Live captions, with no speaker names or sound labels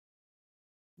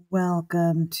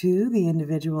Welcome to the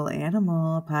Individual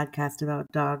Animal, a podcast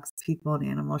about dogs, people, and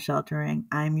animal sheltering.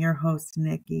 I'm your host,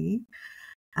 Nikki.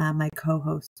 My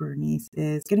co-host, Bernice,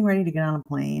 is getting ready to get on a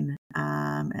plane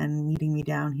and meeting me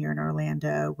down here in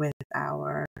Orlando with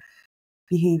our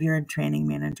behavior and training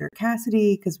manager,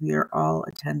 Cassidy, because we are all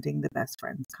attending the Best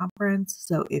Friends Conference.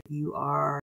 So if you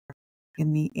are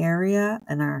in the area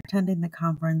and are attending the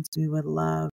conference, we would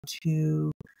love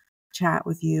to chat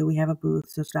with you. We have a booth,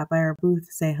 so stop by our booth,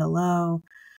 say hello.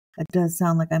 It does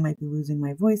sound like I might be losing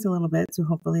my voice a little bit, so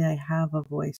hopefully I have a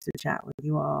voice to chat with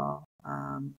you all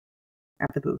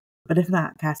at the booth. But if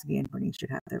not, Cassidy and Bernice should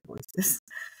have their voices.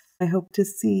 I hope to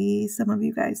see some of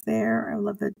you guys there. I would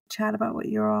love to chat about what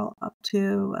you're all up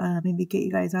to, maybe get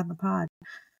you guys on the pod.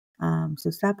 So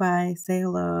stop by, say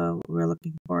hello. We're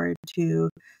looking forward to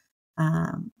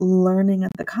learning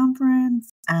at the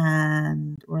conference,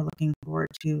 and we're looking forward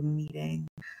to meeting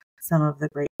some of the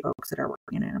great folks that are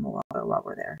working in animal welfare while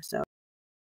we're there. So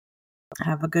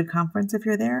have a good conference if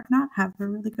you're there. If not, have a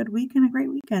really good week and a great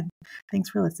weekend.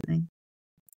 Thanks for listening.